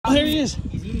he is.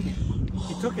 He's eating it.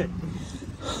 He took it.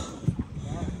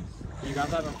 You got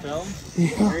that on film?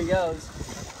 Yeah. Here he goes.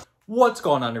 What's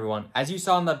going on, everyone? As you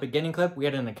saw in that beginning clip, we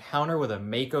had an encounter with a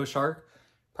Mako shark,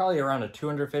 probably around a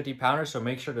 250 pounder, so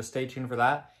make sure to stay tuned for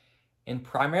that. And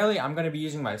primarily, I'm going to be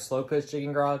using my slow pitch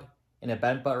jigging rod and a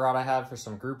bent butt rod I have for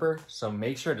some grouper, so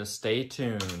make sure to stay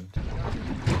tuned.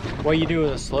 What you do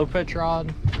with a slow pitch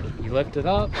rod, you lift it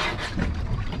up,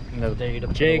 and the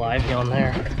jig live on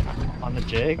there. On the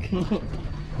jig? You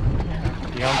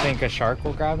don't think a shark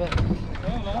will grab it?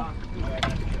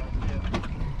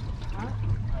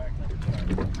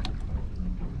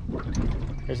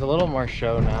 There's a little more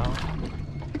show now.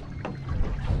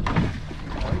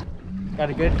 Got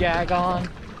a good gag on.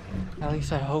 At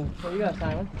least I hope. What you got,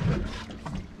 Simon?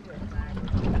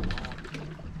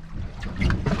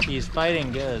 He's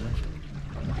fighting good.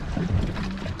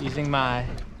 Using my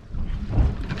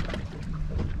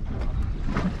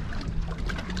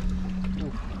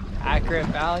accurate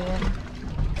Valiant.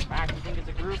 Mac, you think it's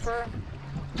a grouper?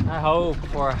 I hope,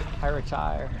 before I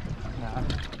retire. No.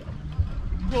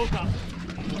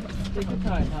 Take your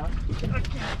time, huh?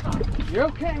 You're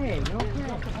okay. You're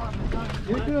okay.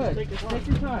 You're good. Take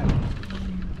your time.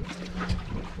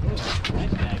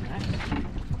 Nice bag, nice.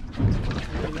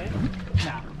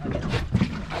 No.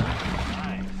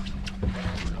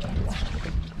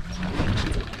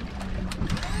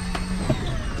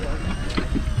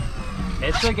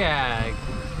 It's a gag.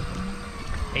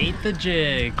 Ate the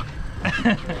jig.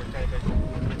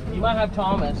 You might have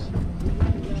Thomas.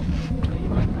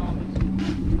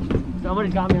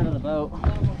 Nobody's got me under the boat. You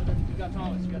got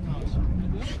Thomas.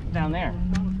 Down there.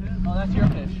 Oh, that's your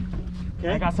fish. Okay.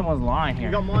 I got someone's line here.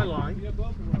 You got my line.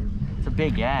 It's a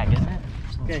big gag, isn't it?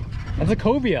 Okay. That's a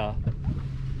cobia.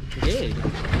 Big.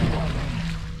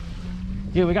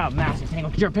 Dude, we got a massive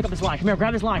tangle. Jared, pick up this line. Come here,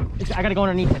 grab this line. I gotta go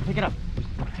underneath it. Pick it up.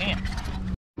 Can't.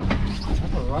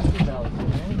 That's a rusty belly,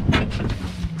 man.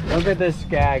 Look at this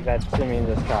gag that Simeon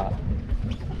just caught.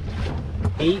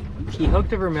 He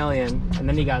hooked a vermilion and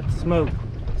then he got smoked,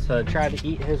 so tried to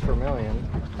eat his vermilion.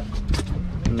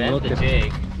 And then the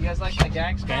jig. You guys like my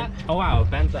gag spot? Oh wow,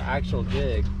 bent the actual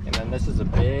jig. And then this is a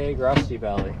big rusty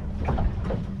belly.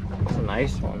 It's a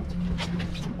nice one.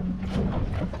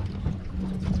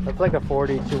 That's like a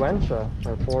 42 incher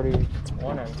or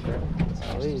 41 incher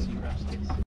at least.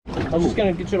 I'm just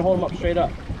gonna get you to hold him up straight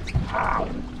up.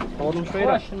 Hold him straight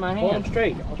up. In my hand. Hold him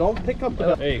straight. Don't pick up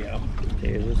the. There you go.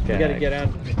 Dude, this guy. You gotta get out.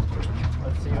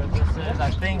 Let's see what this is.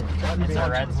 I think it's a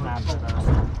red snapper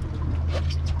though.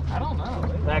 I don't know.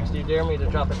 Max, do you dare me to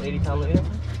drop an 80-pound leader?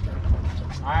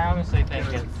 I honestly think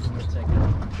it's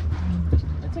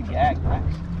a gag,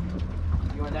 Max.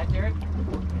 You want that, Jared?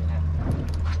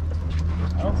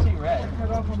 I don't see red.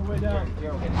 Cut off on the way down.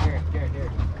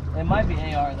 Jared. It might be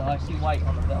AR though. I see white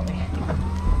on the belly.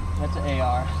 That's an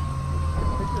AR.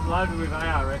 This is loaded with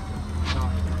AR, Rick.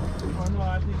 Oh no,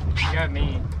 I think you got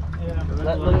me. Yeah,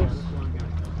 let loose.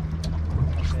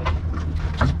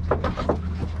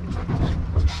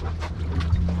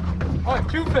 Oh,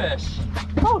 two fish.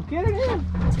 Oh, get it in.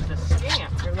 It's a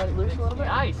scamp. Here, let it loose a little bit.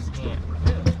 Nice scamp.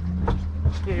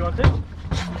 Yeah, you want this?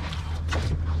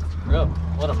 Bro,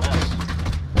 what a mess.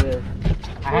 Yeah.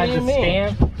 I had the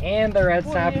scamp and the red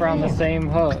snapper on the same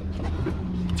hook.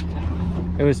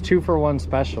 It was 2-for-1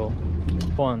 special.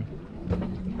 One.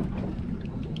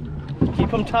 Keep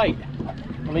them tight.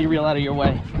 Let me reel out of your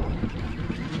way.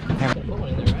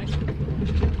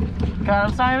 Got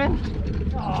him, Simon?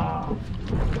 Oh.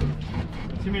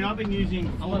 Simeon, I've been using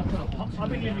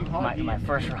hard my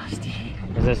first rusty.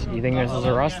 Is this? You think this is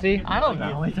a rusty? I don't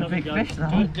know. It's a big fish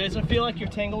though. Does it feel like you're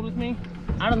tangled with me?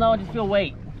 I don't know. I just feel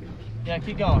weight. Yeah,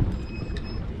 keep going.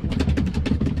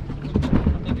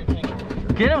 I think you're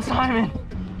tangled. Get him, Simon.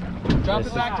 Drop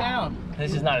it back down.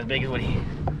 This is not as big as what he.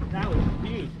 That was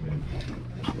huge.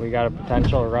 We got a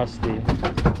potential rusty.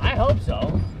 I hope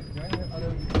so.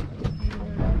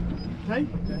 Okay.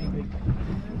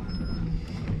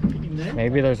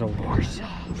 Maybe there's a Warsaw.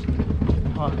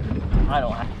 I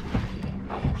don't have.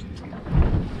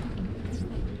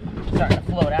 Starting to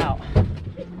float out.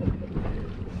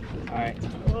 Alright.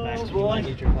 Oh boy. I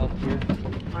need your help here.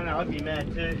 I know, I'd be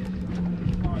mad too.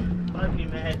 I'd be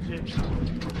mad too.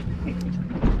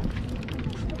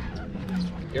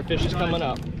 Your fish is coming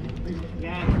up.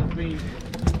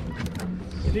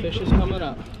 Your fish is coming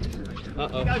up.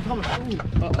 Uh-oh.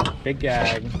 Uh-oh. Big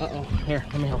gag. Uh-oh. Here,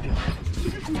 let me help you.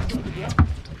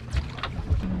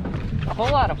 A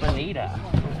whole lot of bonita.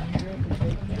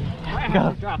 I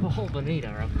gotta drop a whole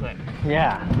bonita real quick.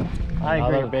 Yeah. I agree.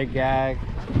 Another big gag.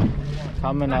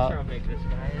 Coming up. I'm not sure how big this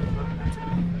guy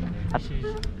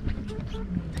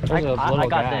is. I got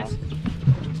gag. this.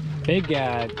 Big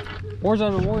gag. Where's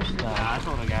on the worst? Nah, that's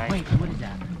not a gag. Wait, what is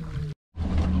that?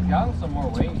 He's gotten some more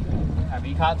weight. Have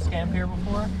you caught scamp here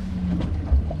before?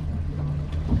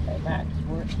 Hey Max,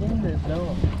 we're in the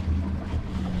zone.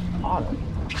 Autumn.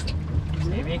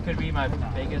 Maybe it could be my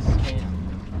biggest scamp.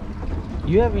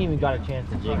 You haven't even got a chance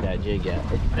to jig that jig yet.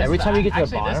 Every time you get to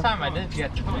the bottom. This time I did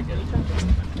get to jig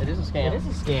it. It is a scam. It is a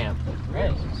scam.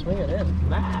 Right, swing it in.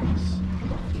 Max.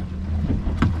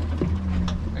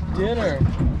 Dinner.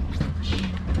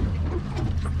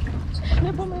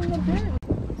 Snip them in the bin.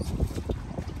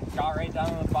 Got right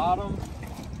down to the bottom.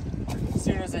 As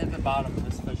soon as I hit the bottom,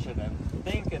 this fish should have. I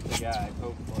think it's a gag,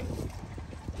 hopefully.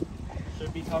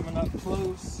 Should be coming up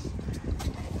close.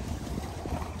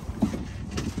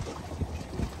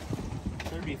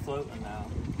 Should be floating now.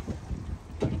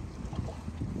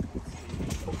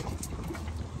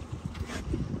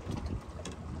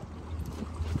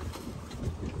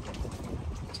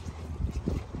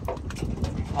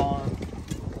 I'm calling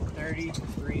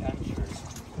 33 inches.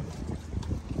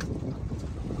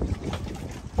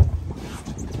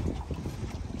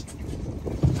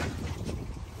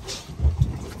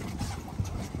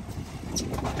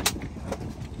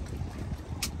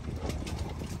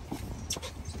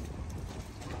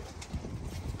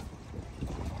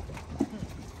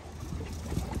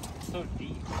 So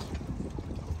deep.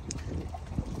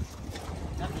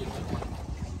 That'd be a good one.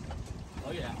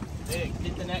 Oh yeah. Big.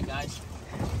 Hit the net, guys. Hit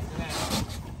the net.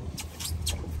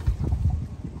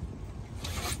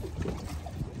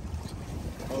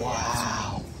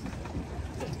 Wow.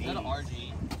 Is that an RG?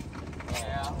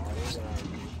 Yeah.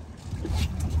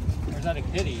 Or is that a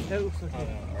kitty? That looks like an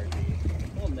RG.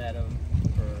 We'll net him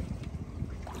for...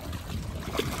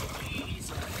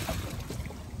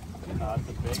 It's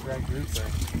a big red grouper.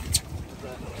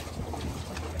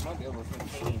 It might be over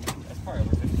 15. That's probably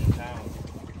over 15 pounds.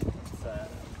 It's,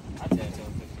 I'd say it's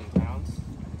over 15 pounds.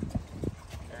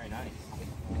 Very nice.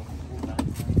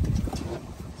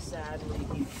 Sadly, he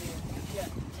can't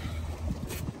yet.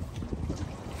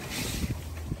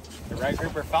 The red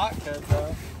grouper fought because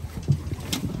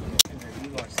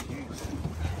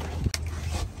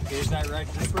here's that red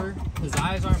grouper. His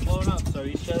eyes aren't blown up, so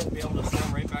he should be able to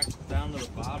swim right back down to the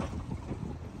bottom.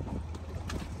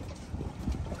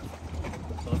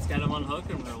 So let's get him unhooked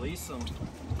and release him.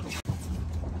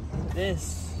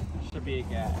 This should be a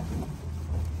gag.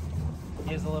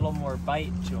 He has a little more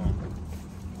bite to him.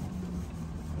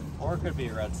 Or it could be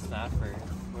a red snapper.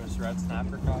 Was red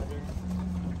snapper caught here?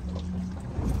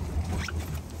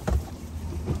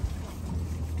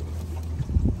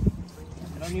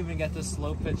 I don't even get this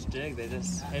slow pitch jig, they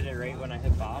just hit it right when I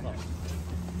hit bottom.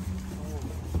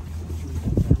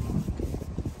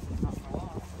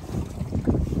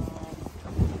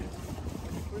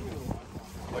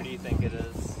 What do you think it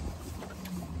is?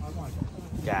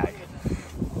 Gag.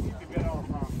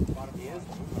 He is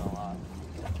moving a lot.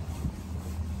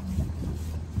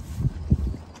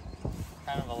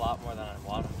 Kind of a lot more than I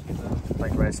want him to though.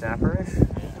 Like red snapperish?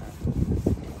 Yeah.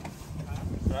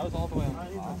 But I was all the way on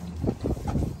the bottom.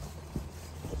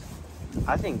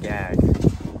 I think gag. I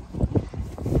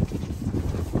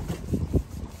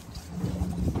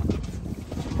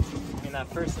mean, that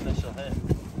first initial hit,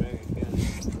 very good.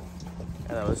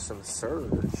 Yeah, that was some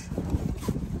surge.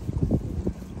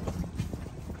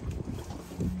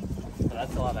 But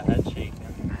that's a lot of head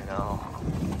shaking. I know.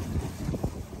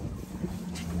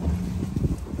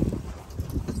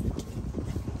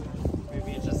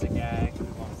 Maybe it's just a gag who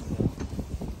wants to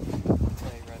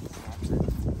play red snapper.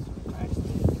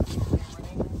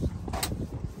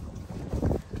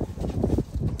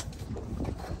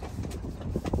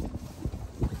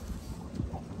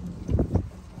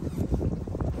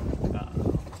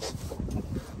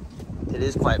 It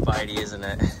is quite bitey, isn't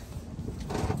it?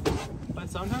 But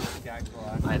sometimes the gags will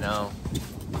act, I know.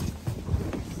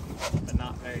 but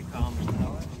not very common.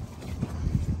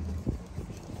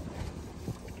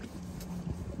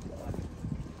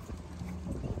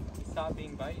 Stop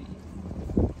being bitey.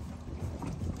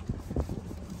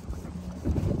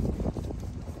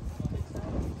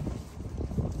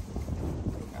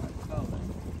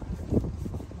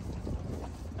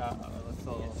 Uh-oh, it looks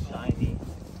a little shiny.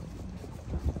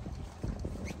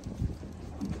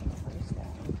 What is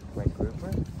that? Red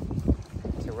grouper?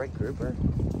 It's a red grouper?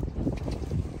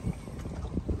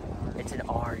 It's an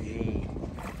RG.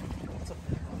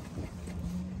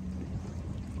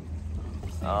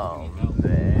 Oh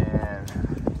man.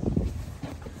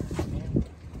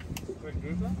 Red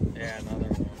grouper? Yeah, another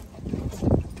one.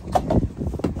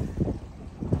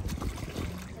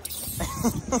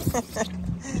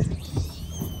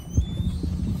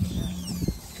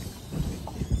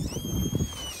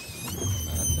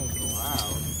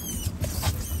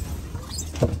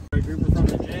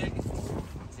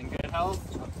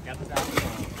 Got the down.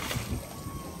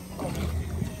 Oh,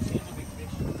 there's a big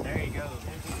fish. There you go.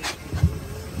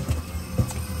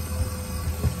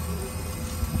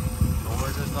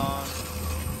 Doors is on.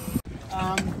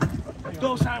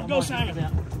 Go Simon, go Simon.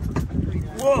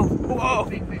 Whoa, whoa.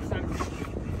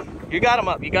 You got him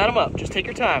up, you got him up. Just take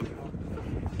your time.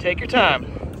 Take your time.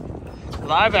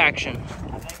 Live action.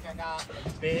 I think I got a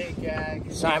big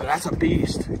gag. Simon, that's a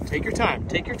beast. Take your time,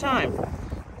 take your time.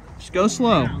 Just go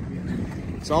slow.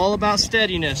 It's all about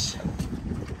steadiness.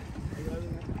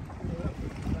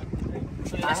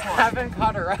 I haven't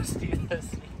caught a rusty this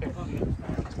year.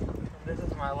 This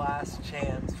is my last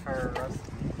chance for a rusty.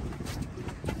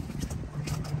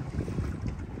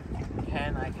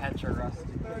 Can I catch a rusty?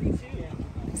 32.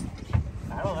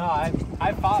 I don't know.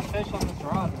 I fought fish on this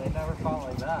rod, but they never fought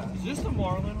like that. Is this the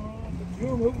marlin rod? You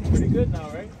were moving pretty good now,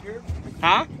 right?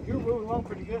 Huh? You're moving along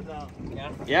pretty good now.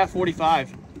 Yeah. Yeah,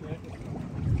 45.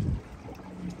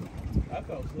 I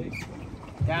fell asleep.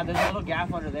 Yeah, there's a little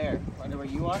gap under there. Under where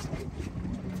you are?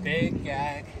 Big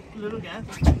gag. Little guy.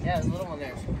 Yeah, there's a little one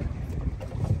there.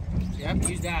 Yep,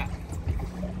 use that.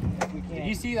 Did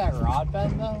you see that rod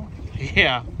bend though?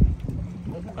 Yeah.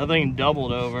 That thing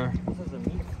doubled over. This is a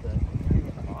meat stick. I haven't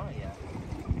even come on it yet.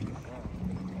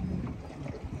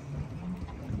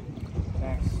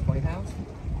 Max, 20 pounds?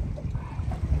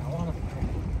 I want to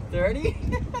 30? I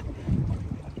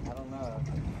don't know.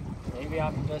 Maybe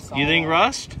I'm just. You think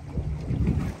rust?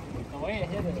 The way it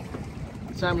hit it.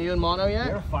 Simon, you in mono They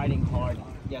yet? were fighting hard.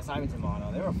 Yeah, Simon's in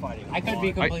mono. They were fighting I could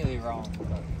be completely wrong.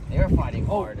 They were fighting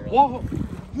hard earlier. Whoa!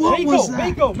 What Mako, was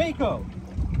that? Mako, Mako!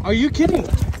 Are you kidding?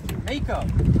 Mako.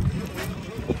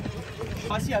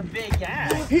 I see a big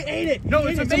gag. He ate it. No,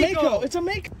 it's a It's a Mako. Mako. It's a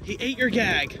Mako. He ate your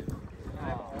gag.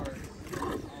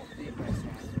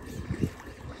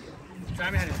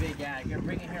 Simon had a big gag. Here,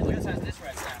 bring it here. Look at the size of this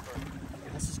red snapper.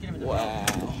 Let's just get him in the Wow.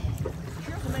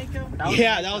 Here's the Mako.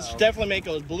 Yeah, that was definitely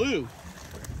Mako. It was blue.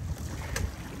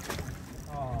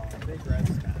 Oh, big red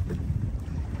snapper.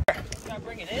 Gotta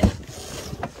bring it in.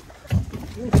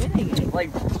 You're hitting it. Like,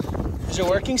 Is it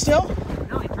working still?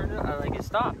 no, he turned it, like it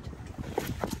stopped.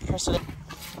 Press it.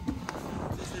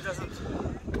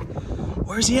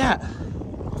 Where's he at?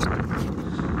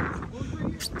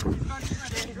 He's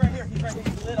right here. He's right here.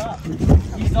 He's lit up.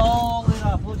 He's all lit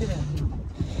up. Look at him.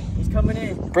 He's coming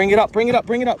in. Bring it up. Bring it up.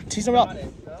 Bring it up. Tease him up.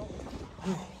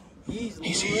 He's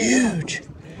He's lit huge.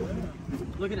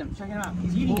 up. Look at him. Check him out.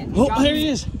 He's eating it. Oh, there he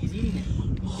is. He's eating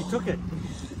it. He took it.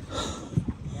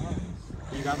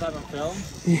 You got that on film?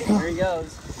 There he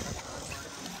goes.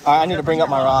 All right, I need to bring up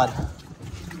my rod.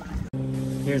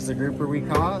 Here's the grouper we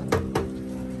caught.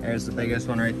 There's the biggest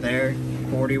one right there,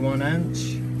 41 inch.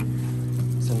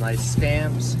 Some nice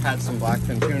stamps. Had some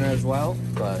blackfin tuna as well,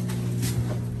 but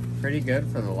pretty good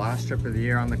for the last trip of the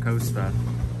year on the Costa.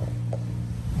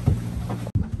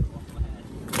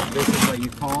 This is what you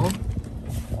call.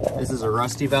 This is a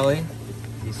rusty belly.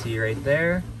 You see right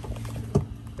there.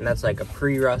 And that's like a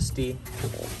pre-rusty.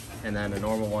 And then a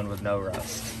normal one with no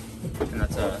rust. And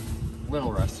that's a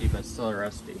little rusty, but still a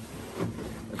rusty.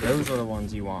 But those are the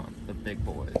ones you want, the big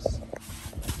boys.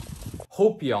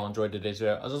 Hope you all enjoyed today's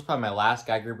video. This was probably my last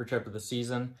gag grouper trip of the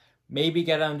season. Maybe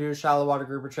get out and do a shallow water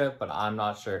grouper trip, but I'm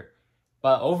not sure.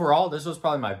 But overall, this was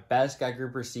probably my best gag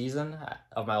grouper season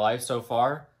of my life so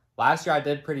far. Last year I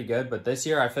did pretty good, but this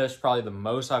year I fished probably the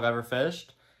most I've ever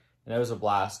fished. And it was a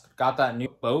blast. Got that new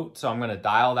boat, so I'm going to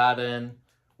dial that in.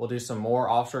 We'll do some more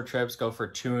offshore trips, go for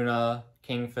tuna,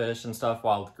 kingfish, and stuff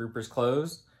while the grouper's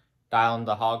closed. Dial in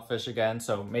the hogfish again,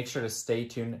 so make sure to stay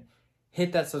tuned.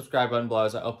 Hit that subscribe button below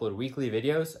as I upload weekly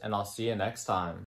videos, and I'll see you next time.